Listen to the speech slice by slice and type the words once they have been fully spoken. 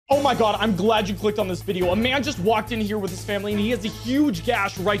Oh my God, I'm glad you clicked on this video. A man just walked in here with his family and he has a huge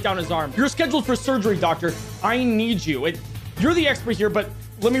gash right down his arm. You're scheduled for surgery, doctor. I need you. You're the expert here, but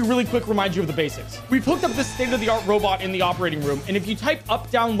let me really quick remind you of the basics. We've hooked up this state-of-the-art robot in the operating room, and if you type up,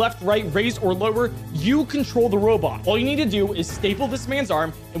 down, left, right, raise, or lower, you control the robot. All you need to do is staple this man's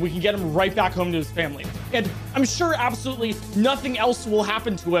arm, and we can get him right back home to his family. And I'm sure absolutely nothing else will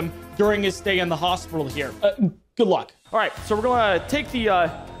happen to him during his stay in the hospital here. Good luck. All right, so we're gonna take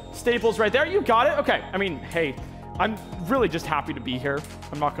the staples right there. You got it? Okay. I mean, hey, I'm really just happy to be here.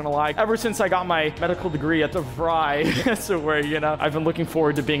 I'm not gonna lie. Ever since I got my medical degree at the Fry, so where, you know, I've been looking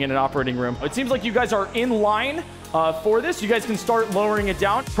forward to being in an operating room. It seems like you guys are in line for this. You guys can start lowering it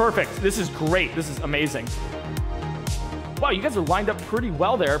down. Perfect. This is great. This is amazing. Wow, you guys are lined up pretty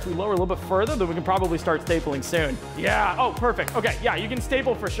well there. If we lower a little bit further, then we can probably start stapling soon. Yeah. Oh, perfect. Okay. Yeah, you can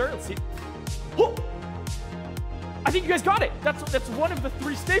staple for sure. Let's see. Oh! I think you guys got it. That's one of the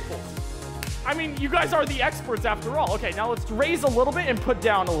 3 staples. I mean, you guys are the experts after all. Okay, now let's raise a little bit and put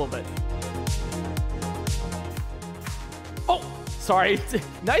down a little bit. Oh, sorry.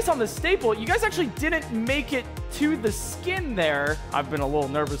 Nice on the staple. You guys actually didn't make it to the skin there. I've been a little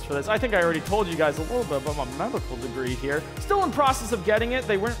nervous for this. I think I already told you guys a little bit about my medical degree here. Still in process of getting it.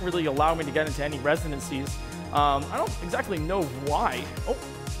 They weren't really allowing me to get into any residencies. I don't exactly know why. Oh,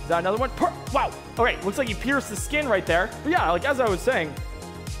 is that another one? Wow. All right, looks like you pierced the skin right there. But yeah, like as I was saying,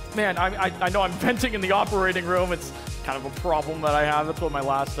 man, I know I'm venting in the operating room. It's kind of a problem that I have. That's what my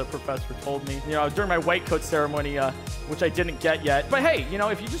last professor told me. You know, during my white coat ceremony, which I didn't get yet. But hey, you know,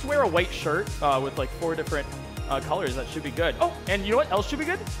 if you just wear a white shirt with like 4 different colors, that should be good. Oh, and you know what else should be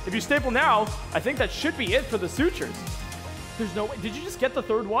good? If you staple now, I think that should be it for the sutures. There's no way. Did you just get the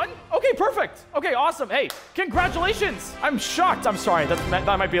 3rd one? Okay, perfect. Okay, awesome. Hey, congratulations. I'm shocked. I'm sorry.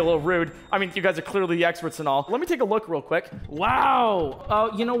 That might be a little rude. I mean, you guys are clearly the experts and all. Let me take a look real quick.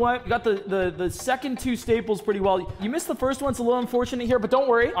 Wow. You know what? You got the second 2 staples pretty well. You missed the first one. It's a little unfortunate here, but don't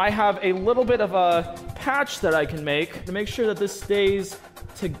worry. I have a little bit of a patch that I can make to make sure that this stays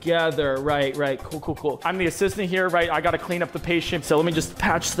together. Right. Cool. I'm the assistant here, right? I got to clean up the patient. So let me just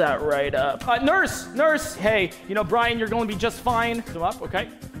patch that right up. Nurse. Hey, you know, Brian, you're going to be just fine. Come up. Okay.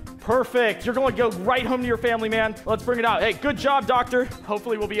 Perfect. You're going to go right home to your family, man. Let's bring it out. Hey, good job, doctor.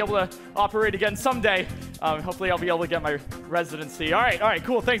 Hopefully we'll be able to operate again someday. Hopefully I'll be able to get my residency. All right.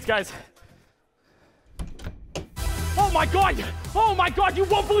 Cool. Thanks, guys. Oh my God, you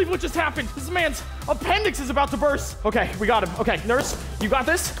won't believe what just happened. This man's appendix is about to burst. Okay, we got him. Okay, nurse, you got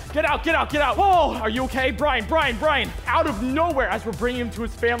this? Get out. Whoa, are you okay? Brian. Out of nowhere, as we're bringing him to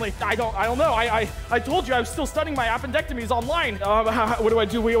his family. I don't know. I told you I was still studying my appendectomies online. What do I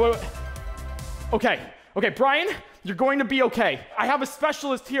do? Okay, Brian, you're going to be okay. I have a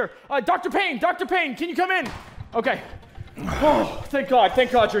specialist here. Dr. Payne, can you come in? Okay. Oh, thank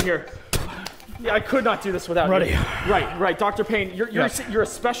God you're here. Yeah, I could not do this without you. Ready. Right. Dr. Payne, you're a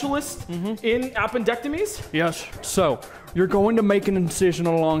specialist in appendectomies? Yes. So, you're going to make an incision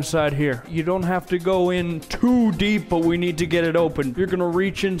alongside here. You don't have to go in too deep, but we need to get it open. You're gonna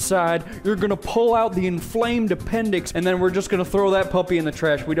reach inside, you're gonna pull out the inflamed appendix, and then we're just gonna throw that puppy in the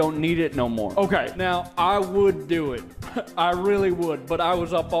trash. We don't need it no more. Okay. Now, I would do it. I really would, but I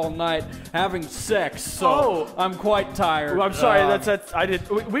was up all night having sex, so I'm quite tired. Well, I'm sorry,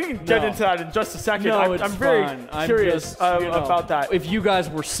 we can get into that in just a second. No, I'm very curious about that. If you guys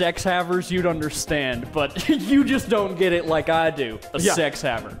were sex havers, you'd understand, but you just don't get it like I do, sex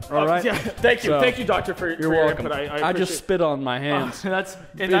haver. All right? Yeah. Thank you, doctor, for your welcome. input. I just spit on my hands. That's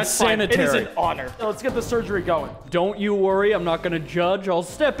sanitary. It is an honor. Let's get the surgery going. Don't you worry. I'm not going to judge. I'll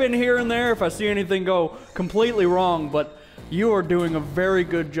step in here and there if I see anything go completely wrong, but you are doing a very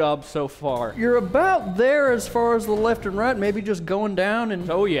good job so far. You're about there as far as the left and right, maybe just going down and...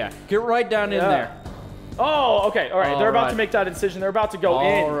 Oh, yeah. Get right down in there. Oh, okay. All right. They're about to make that incision. They're about to go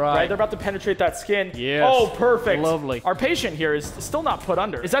in, right? They're about to penetrate that skin. Yes. Oh, perfect. Lovely. Our patient here is still not put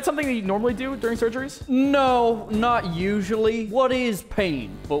under. Is that something that you normally do during surgeries? No, not usually. What is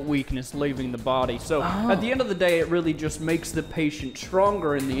pain but weakness leaving the body? So at the end of the day, it really just makes the patient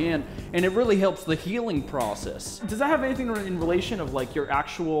stronger in the end, and it really helps the healing process. Does that have anything in relation of like your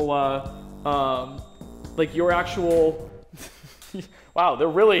actual, wow, they're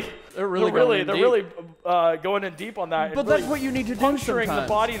really going in deep on that. But that's what you need to do puncturing sometimes.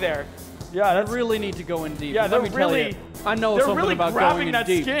 The body there. Yeah, you really need to go in deep. Yeah, they're really I know They're something really about grabbing going in that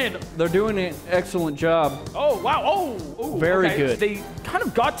deep. skin. They're doing an excellent job. Oh, wow. Oh, ooh, Very okay. good. They kind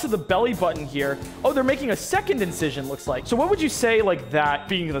of got to the belly button here. Oh, they're making a second incision, looks like. So what would you say, like that,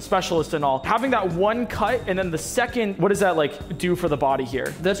 being the specialist and all, having that one cut and then the second, what does that like do for the body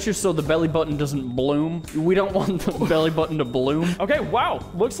here? That's just so the belly button doesn't bloom. We don't want the belly button to bloom. Okay, wow.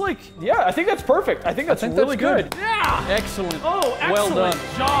 Looks like, yeah, I think that's perfect. I think that's really good. Yeah. Excellent. Oh, excellent well done.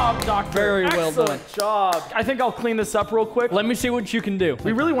 job, Doctor. Very well done. Excellent job. I think I'll clean this up real quick. Let me see what you can do.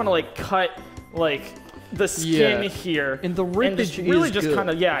 We really want to like cut like the skin here. And the rippage just really is just good. kind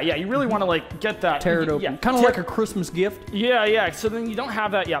of, yeah, you really want to like get that. Tear it open. Yeah. Kind of like a Christmas gift. Yeah. So then you don't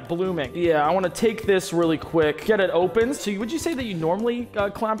have that, blooming. Yeah, I want to take this really quick, get it open. So would you say that you normally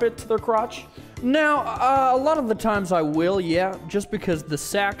clamp it to their crotch? Now, a lot of the times I will, yeah, just because the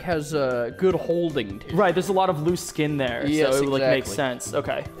sack has good holding to it. Right, there's a lot of loose skin there, Yes, so it like makes exactly. sense.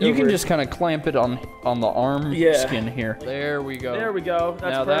 Okay. You can just kind of clamp it on the arm Yeah. skin here. There we go. There we go.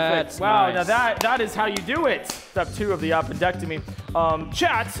 That's Now perfect. that's Wow, nice. now that is how you do it. Step 2 of the appendectomy.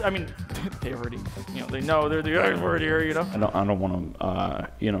 Chat, I mean, they already, they know they're the expert here, I don't want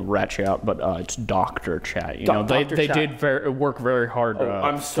to, rat you out, but it's Doctor Chat. Dr. They Chat. did work very hard.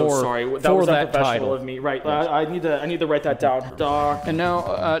 I'm so sorry. That for was that unprofessional title. of me. Right. I need to write that down. And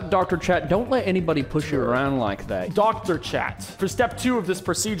now, Dr. Chat, don't let anybody push you around like that. Doctor Chat. For step 2 of this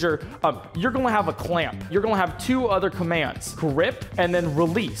procedure, you're going to have a clamp. You're going to have 2 other commands: grip and then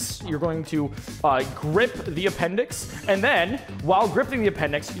release. You're going to grip the appendix, and then while gripping the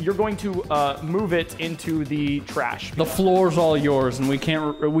appendix, you're going to move it into the trash. The floor's all yours, and we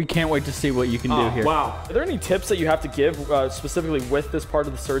can't wait to see what you can do here. Wow. Are there any tips that you have to give specifically with this part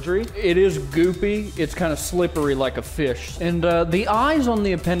of the surgery? It is goopy. It's kind of slippery like a fish. And the eyes on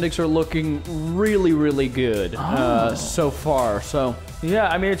the appendix are looking really, really good so far. So Yeah,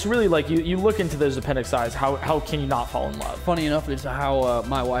 I mean, it's really like you look into those appendix eyes. How can you not fall in love? funny enough, it's how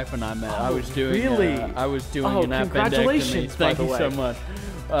my wife and I met. I was doing really? an appendectomy. Congratulations, by Thank the you way. so much.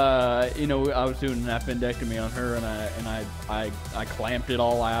 I was doing an appendectomy on her, and I clamped it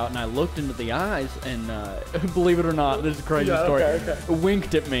all out, and I looked into the eyes, and believe it or not, this is a crazy story. Okay.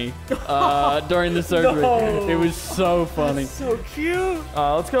 Winked at me during the surgery. No. It was so funny. So cute.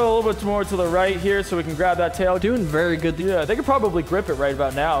 Let's go a little bit more to the right here so we can grab that tail. Doing very good. Yeah, they could probably grip it right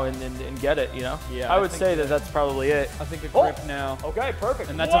about now and get it, Yeah, I I would think say that's probably it. I think a grip now. Okay, perfect.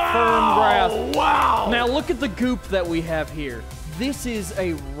 And that's a firm grasp. Wow. Now look at the goop that we have here. This is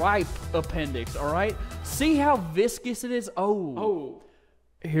a ripe appendix, all right? See how viscous it is? Oh.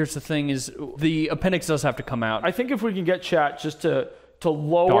 Here's the thing is the appendix does have to come out. I think if we can get chat just to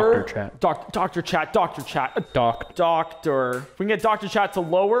lower Dr. Chat. Doctor if we can get Dr. Chat to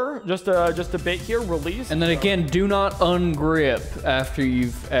lower just a bit here, release. And then again, do not ungrip after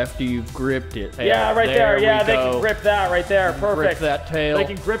you've gripped it. Yeah, right there. Yeah, we they go. can grip that right there. Perfect. Grip that tail. They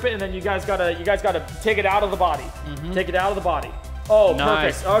can grip it, and then you guys gotta take it out of the body. Take it out of the body. Oh,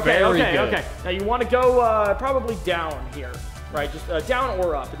 Nice. perfect. Okay, Very good. okay. Now you want to go probably down here, right? Just down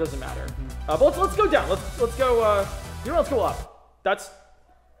or up. It doesn't matter. But let's go down. Let's go. Let's go up. That's.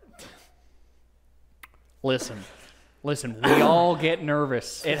 Listen, we all get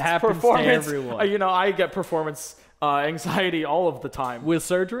nervous. It happens to Performance. everyone. I get performance anxiety all of the time. With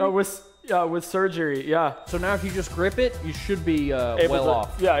surgery? With surgery, yeah. So now if you just grip it, you should be Able well to-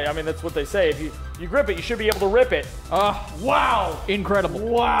 off. Yeah, I mean, that's what they say. If you grip it, you should be able to rip it. Wow. Incredible.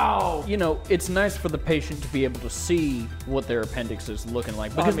 Wow. It's nice for the patient to be able to see what their appendix is looking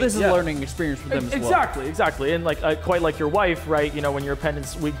like because mean, this is yeah. a learning experience for them as well. Exactly. And like quite like your wife, right? When your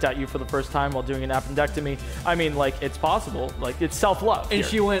appendix winked at you for the first time while doing an appendectomy. I mean, like it's possible. Like it's self-love. And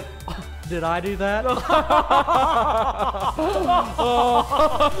she went, did I do that?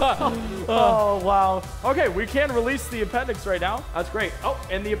 Oh wow. Okay, we can release the appendix right now. That's great. Oh,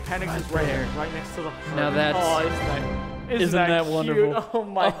 and the appendix is right there, right next to the heart. Now that's- Oh, isn't that cute? wonderful? Oh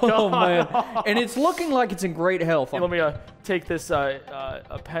my Oh, god. man. And it's looking like it's in great health. Let me take this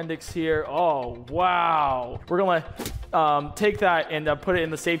appendix here. Oh, wow. We're going to take that and put it in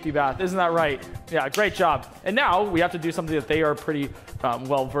the safety bath. Isn't that right? Yeah, great job. And now we have to do something that they are pretty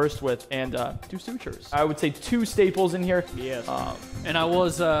well versed with and do sutures. I would say 2 staples in here. Yes. And I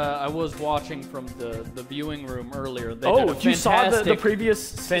was watching from the viewing room earlier. They did a you saw the fantastic-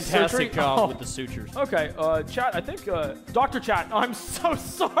 fantastic fantastic job Oh. with the sutures. Okay, Chat, I think, Dr. Chat, I'm so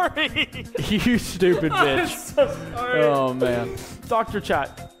sorry. You stupid I'm bitch. so sorry. Oh man. Dr.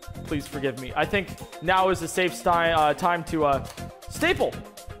 Chat, please forgive me. I think now is a safe time to staple.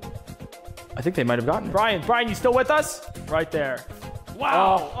 I think they might have gotten it. Brian, you still with us? Right there.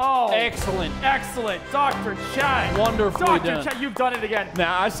 Wow. Oh, excellent. Excellent. Dr. Chat. Wonderfully Dr. done. Chat, you've done it again.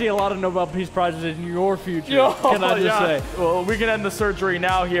 Now, I see a lot of Nobel Peace Prizes in your future. Oh, can I just say? Well, we can end the surgery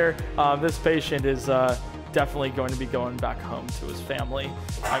now here. This patient is definitely going to be going back home to his family.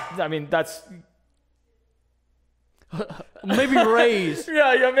 I mean, that's... Maybe raise.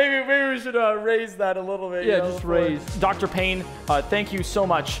 Yeah, maybe we should raise that a little bit. Yeah, just raise. Dr. Payne, thank you so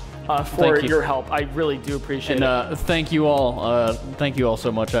much for your help. I really do appreciate it. Thank you all. Thank you all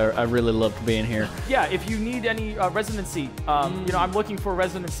so much. I really loved being here. Yeah, if you need any residency, you know, I'm looking for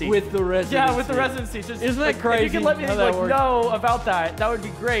residency. With the residency. Yeah, with the residency. Just, isn't that crazy? If you can let me know about that would be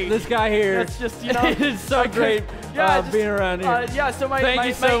great. This guy here. That's just, you know. It's so great being around here. Yeah, so Thank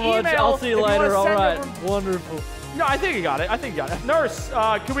you so much. Email, I'll see you later. All right. Wonderful. No, I think you got it. Nurse,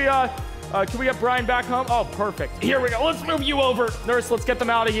 can we get Brian back home? Oh, perfect. Here we go. Let's move you over. Nurse, let's get them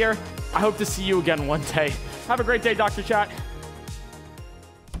out of here. I hope to see you again one day. Have a great day, Dr. Chat.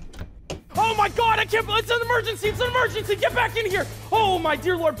 Oh my God, it's an emergency. Get back in here. Oh my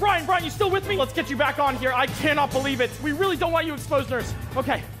dear Lord. Brian, you still with me? Let's get you back on here. I cannot believe it. We really don't want you exposed, nurse.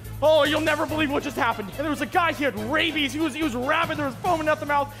 Okay. Oh, you'll never believe what just happened. And there was a guy, he had rabies. He was rabid. There was foaming out the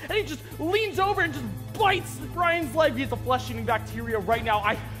mouth. And he just leans over and just bites Brian's leg. He has a flesh-eating bacteria right now.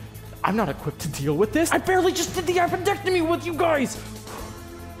 I'm not equipped to deal with this. I barely just did the appendectomy with you guys.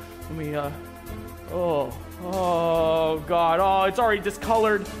 Let me, oh God. Oh, it's already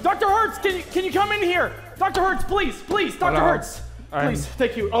discolored. Dr. Hertz, can you come in here? Dr. Hertz, please, Dr. Hertz. Please,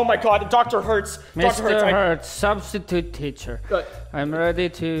 thank you. Oh my God, Dr. Hertz. Mr. Hertz, substitute teacher. I'm ready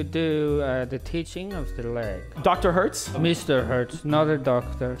to do the teaching of the leg. Dr. Hertz? Mr. Hertz, not a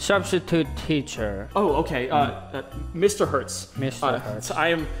doctor. Substitute teacher. Oh, okay. Mr. Hertz. Mr. Hertz. I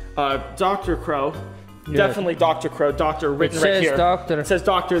am Dr. Crow. Yeah. Definitely Dr. Crow. Doctor written right here. Doctor. It says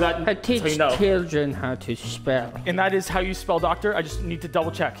doctor. That I teach children how to spell. And that is how you spell doctor? I just need to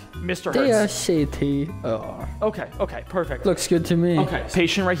double check. Mr. Hertz. D-R-C-T-O-R. Okay, perfect. Looks good to me. Okay,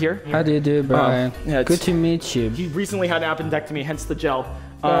 patient right here. How do you do, Brian? Good to meet you. He recently had an appendectomy, hence the gel.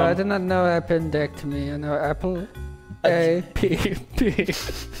 I do not know appendectomy. I know apple. A-P-P-L-E.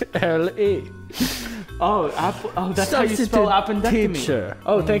 Oh, apple. Oh, that's how you spell appendectomy. Teacher.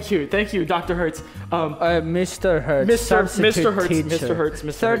 Oh, thank you, Dr. Hertz. Mr. Hertz. Mr. Hertz. Teacher. Mr. Hertz.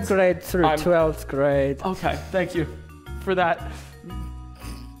 Mr. Third Hertz. grade through 12th grade. Okay, thank you for that.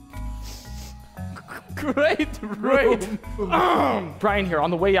 Great. Brian here,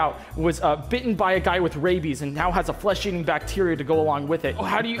 on the way out, was bitten by a guy with rabies and now has a flesh-eating bacteria to go along with it.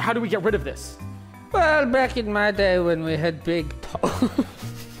 How do we get rid of this? Well, back in my day when we had big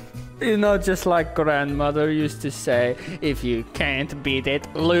you know, just like grandmother used to say, if you can't beat it,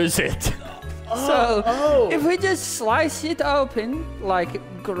 lose it. If we just slice it open like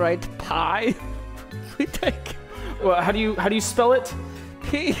great pie, we take. Well, how do you spell it?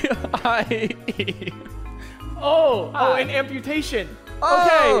 P-I-E. An amputation.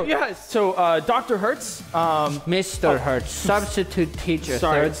 Okay, yes. So, Dr. Hertz, Mr. Hertz, substitute teacher.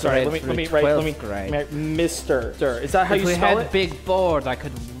 Sorry. Let me write. Mr. Sir, is that how you spell it? If we had big board, I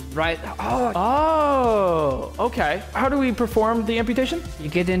could write. Oh, okay. How do we perform the amputation? You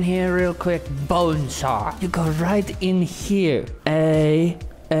get in here real quick. Bone saw. You go right in here. A-M-P.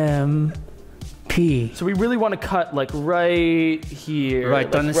 So we really want to cut like right here. Right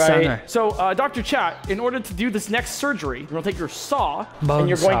down the center. So, Dr. Chat, in order to do this next surgery, you're going to take your saw Bone and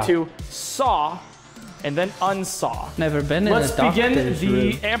you're saw. going to saw and then unsaw. Never been in Let's a doctor's begin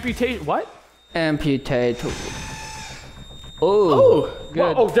the room. amputation. What? Amputate. Oh, good.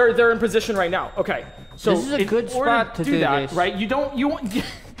 Well, oh, they're in position right now. Okay. So this is a good spot to do that, this. right? You don't want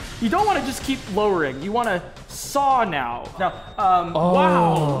to just keep lowering. You want to saw now. Now,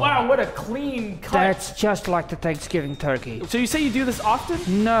 wow, what a clean cut. That's just like the Thanksgiving turkey. So you say you do this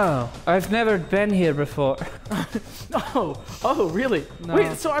often? No, I've never been here before. Oh, really? No.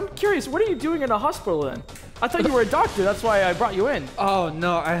 Wait, so I'm curious, what are you doing in a hospital then? I thought you were a doctor, that's why I brought you in. Oh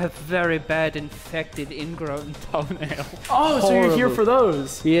no, I have very bad infected ingrown toenail. Oh, so you're here for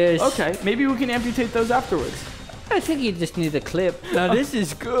those? Yes. Okay, maybe we can amputate those afterwards. I think you just need a clip. Now this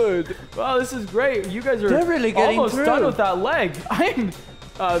is good. Wow, this is great. You guys are They're really getting almost through. done with that leg. I'm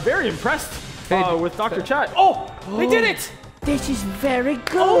very impressed with Dr. Chat. Oh, they did it! This is very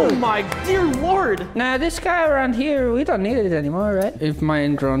good. Oh my dear Lord! Now this guy around here, we don't need it anymore, right? If my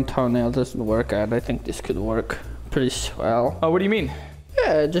ingrown toenail doesn't work out, I think this could work pretty swell. What do you mean?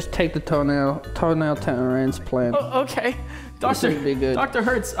 Yeah, just take the toenail transplant. Oh, okay. This would be good. Dr.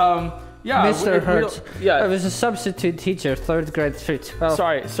 Hertz, yeah. Mr. Hertz. Yeah. I was a substitute teacher, 3rd grade through 12.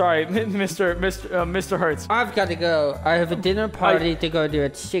 Sorry, Mr. Hertz. I've got to go. I have a dinner party to go to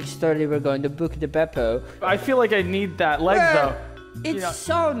at 6:30. We're going to book the Beppo. I feel like I need that leg though. It's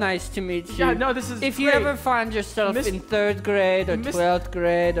so nice to meet you. Yeah, no, this is If you great. ever find yourself in 3rd grade or 12th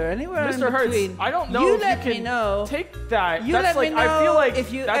grade or anywhere Mr. in Hertz, between, I don't know you if let you me can know. take that. You that's let me like, know I feel like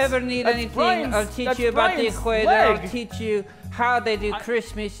if you that's- ever need that's anything. Brian's- I'll teach that's you about the Brian's equator. leg. I'll teach you how they do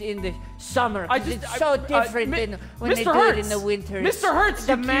Christmas in the summer. I 'Cause just- it's so different than when they Mr. do it in Hertz, the winter. Mr. Hertz,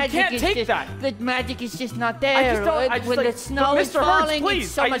 the you magic can't is take just, that. The magic is just not I there. just don't- I just when like- the snow but is Mr. Hertz, falling, please,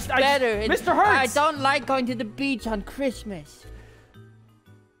 it's so much I- better. And Mr. I Hertz. don't like going to the beach on Christmas.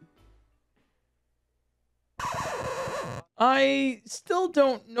 I still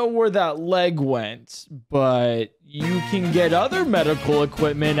don't know where that leg went, but you can get other medical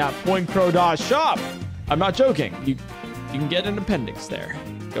equipment at PointCrow.shop. I'm not joking. You can get an appendix there.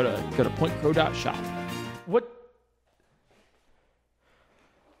 Go to PointCrow.shop. What?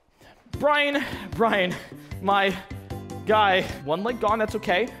 Brian, my guy. One leg gone, that's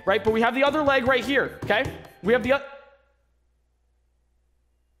okay, right? But we have the other leg right here, okay? We have the other...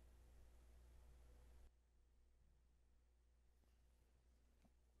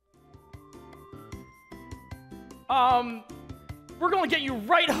 We're gonna get you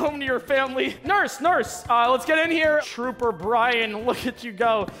right home to your family. Nurse, let's get in here. Trooper Brian, look at you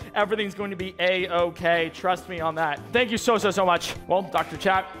go. Everything's going to be A-okay. Trust me on that. Thank you so much. Well, Dr.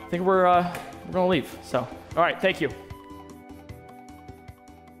 Chat, I think we're gonna leave, so. All right, thank you.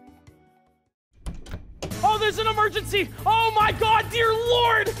 Oh, there's an emergency. Oh my God, dear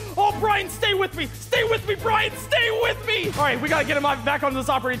Lord. Oh, Brian, stay with me. Stay with me, Brian, stay with me. All right, we gotta get him back on this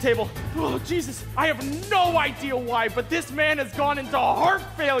operating table. Oh, Jesus, I have no idea why, but this man has gone into heart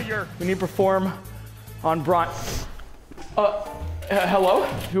failure. We need to perform on Brian. Hello?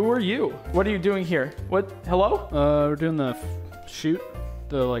 Who are you? What are you doing here? What, hello? We're doing the shoot,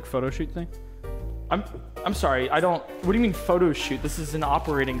 the like photo shoot thing. I'm sorry, I don't, what do you mean photo shoot? This is an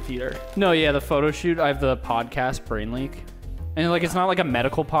operating theater. No, yeah, the photo shoot. I have the podcast Brain Leak. And like, it's not like a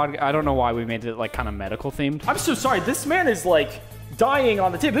medical pod. I don't know why we made it like kind of medical themed. I'm so sorry, this man is like dying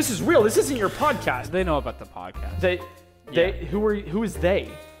on the table. This is real, this isn't your podcast. They know about the podcast. Who is they?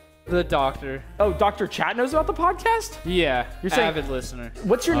 The doctor. Oh, Dr. Chat knows about the podcast? Yeah, You're saying- avid listener.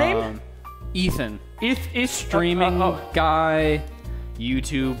 What's your name? Ethan. Streaming Streaming guy,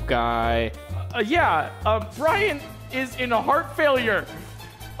 YouTube guy. Brian is in a heart failure.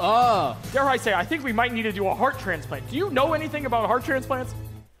 Oh. Dare I say, I think we might need to do a heart transplant. Do you know anything about heart transplants?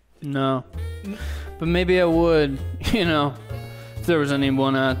 No. But maybe I would, you know, if there was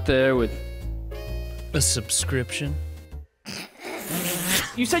anyone out there with a subscription.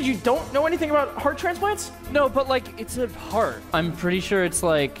 You said you don't know anything about heart transplants? No, but like, it's a heart. I'm pretty sure it's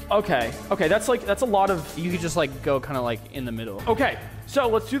like, Okay, that's a lot of... you could just like go kind of like in the middle. Okay, so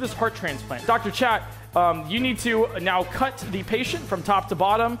let's do this heart transplant. Dr. Chat, you need to now cut the patient from top to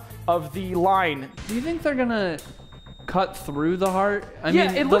bottom of the line. Do you think they're gonna cut through the heart? I Yeah,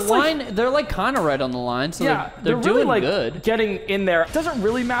 mean, it the looks like- line, they're like kind of right on the line, so Yeah, they're really doing like good. getting in there. It doesn't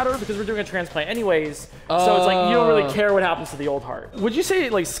really matter because we're doing a transplant anyways. So it's like you don't really care what happens to the old heart. Would you say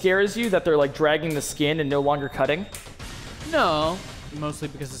it like scares you that they're like dragging the skin and no longer cutting? No, mostly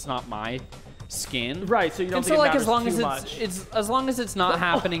because it's not my skin. Right, so you don't And think so it like matters as long too as much. it's as long as it's not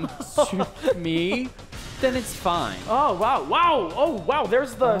happening to me, then it's fine. Oh wow!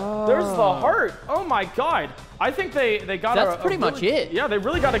 There's the heart. Oh my God! I think they got That's pretty much it. Yeah, they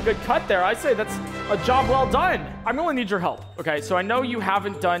really got a good cut there. I say that's a job well done. I'm gonna need your help. Okay, so I know you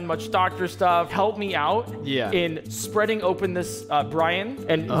haven't done much doctor stuff. Help me out. Yeah. In spreading open this Brian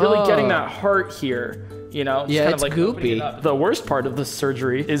and really getting that heart here. You know, just Yeah, kind it's of like opening goopy. it up. The worst part of this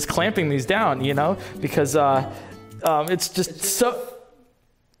surgery is clamping these down. You know, because it's just so.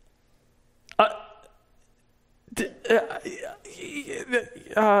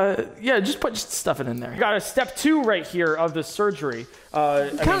 Yeah, just stuff it in there. You got a step 2 right here of the surgery.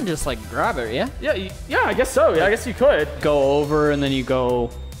 Kind of just like grab it, yeah? Yeah, I guess so. Yeah, I guess you could. Go over and then you go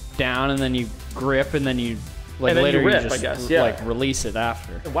down and then you grip and then you like And then you later rip, just I guess, yeah. like release it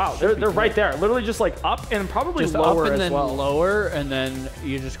after. Wow, they're right there. Literally just like up and probably Just lower up and as then well. lower and then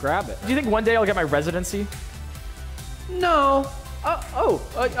you just grab it. Do you think one day I'll get my residency? No.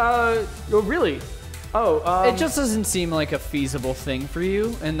 Really? Oh, It just doesn't seem like a feasible thing for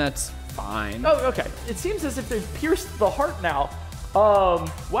you, and that's fine. Oh, okay. It seems as if they've pierced the heart now. Wow.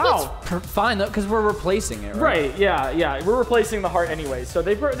 That's fine though, because we're replacing it, right? Right, yeah. We're replacing the heart anyway, so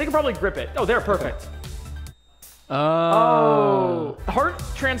they can probably grip it. Oh, they're perfect. Oh. Heart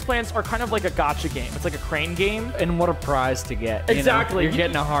transplants are kind of like a gotcha game. It's like a crane game. And what a prize to get. you know? Exactly. You're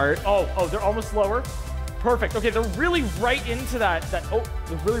getting a heart. Oh, they're almost lower. Perfect. Okay, they're really right into that. They're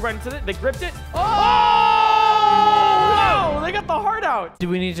really right into it. They gripped it. Oh! Wow! They got the heart out. Do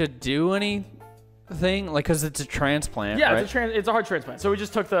we need to do any thing? Like, because it's a transplant, Yeah, right? it's a heart transplant. So we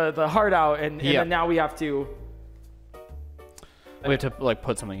just took the heart out, and then now we have to... We have to, like,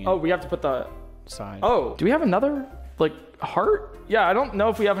 put something in. Oh, we have to put the... Side. Oh, do we have another, like, heart? Yeah, I don't know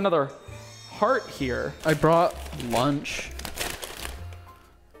if we have another heart here. I brought lunch.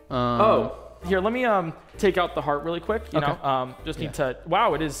 Oh, here, let me take out the heart really quick. You know, just need to...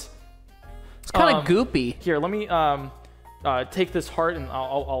 Wow, it is... It's kind of goopy. Here, let me take this heart, and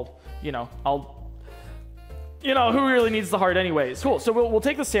I'll who really needs the heart anyways? Cool, so we'll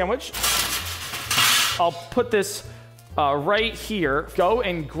take the sandwich. I'll put this right here. Go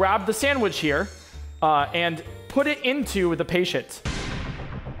and grab the sandwich here and put it into the patient.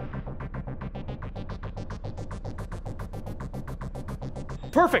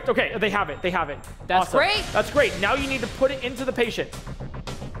 Perfect. Okay, they have it. They have it. That's Awesome. great. That's great. Now you need to put it into the patient.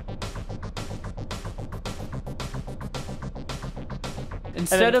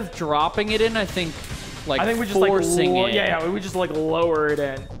 Instead of dropping it in, I think we just forcing it. Yeah, we just like lower it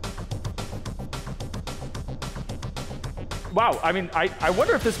in. Wow, I mean, I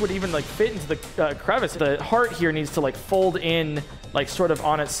wonder if this would even like fit into the crevice. The heart here needs to like fold in like sort of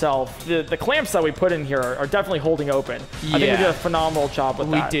on itself. The clamps that we put in here are definitely holding open. I think we did a phenomenal job with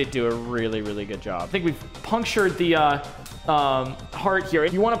that. We did do a really, really good job. I think we've punctured the heart here.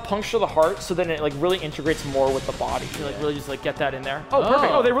 You want to puncture the heart so then it like really integrates more with the body. You like really just like get that in there. Oh,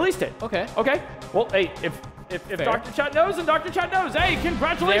 perfect. Oh, they released it. Okay. Okay. Well, hey, if Dr. Chat knows and Dr. Chat knows, hey,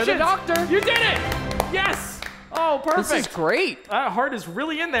 congratulations. They're the doctor. You did it. Yes. Oh, perfect. This is great. That heart is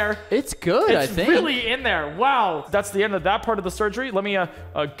really in there. It's good, I It's think. really in there. Wow. That's the end of that part of the surgery. Let me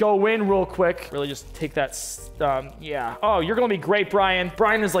go in real quick. Really just take that. Yeah. Oh, you're gonna be great, Brian.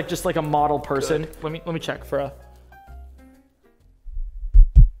 Brian is like just like a model person. Let me check for a.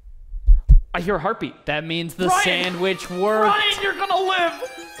 I hear a heartbeat. That means the Brian! sandwich worked. Brian, you're gonna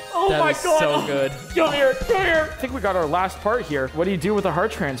live. Oh That my is god. so good. Come here. Come here. I think we got our last part here. What do you do with a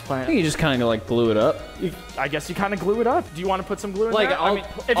heart I transplant? think you just kind of like glue it up. I guess you kind of glue it up. Do you want to put some glue in Like, there? I'll-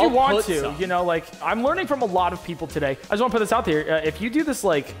 if you I'll want put to, some. you know, like I'm learning from a lot of people today. I just want to put this out there. If you do this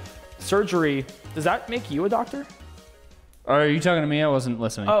like surgery, does that make you a doctor? Are you talking to me? I wasn't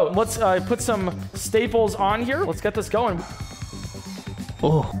listening. Oh, let's put some staples on here. Let's get this going.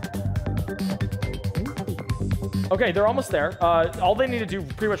 Oh. Okay, they're almost there. All they need to do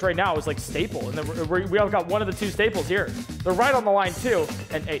pretty much right now is like staple, and then we all got one of the two staples here. They're right on the line too.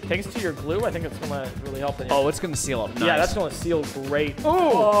 And hey, thanks to your glue, I think it's gonna really help. Oh, it's gonna seal up nice. Yeah, that's gonna seal great. Ooh,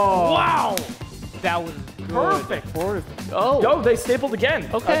 wow, That was good. perfect. Oh. Yo, they stapled again.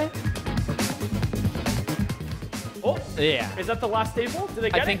 Okay. Oh, Yeah. is that the last staple? Did they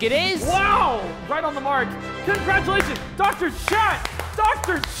get I think it is. Wow, right on the mark. Congratulations, Dr. Chat.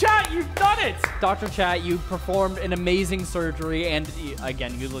 Dr. Chat, you've done it. Dr. Chat, you performed an amazing surgery, and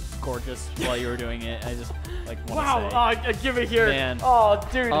again, you looked gorgeous while you were doing it. I just like want to Wow, give it here. Man. Oh,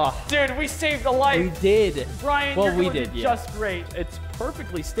 dude, Oh. dude, we saved a life. We did. Brian, Well, you're we going did, to yeah. just great. It's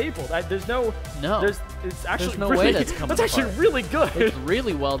perfectly stapled. There's no. No. It's actually There's no really, way that's coming That's actually apart. really good. It's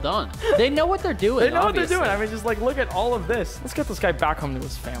really well done. They know what they're doing. They know what they're obviously. doing. I mean, just like look at all of this. Let's get this guy back home to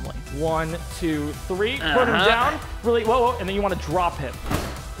his family. 1, 2, 3. Put him down. Really, whoa, and then you want to drop him.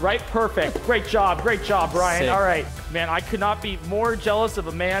 Right, perfect. Great job, Brian. Sick. All right, man, I could not be more jealous of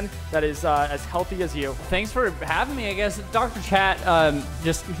a man that is as healthy as you. Thanks for having me. I guess Dr. Chat,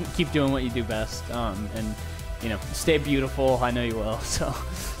 just keep doing what you do best, and stay beautiful. I know you will. So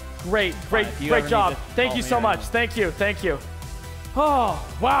Great if you great ever job. need to Thank call you me so or much. anything. Thank you. Oh,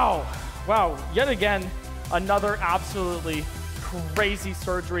 wow. Yet again, another absolutely crazy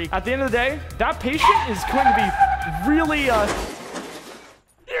surgery. At the end of the day, that patient is going to be really.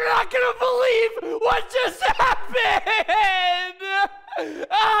 You're not gonna believe what just happened.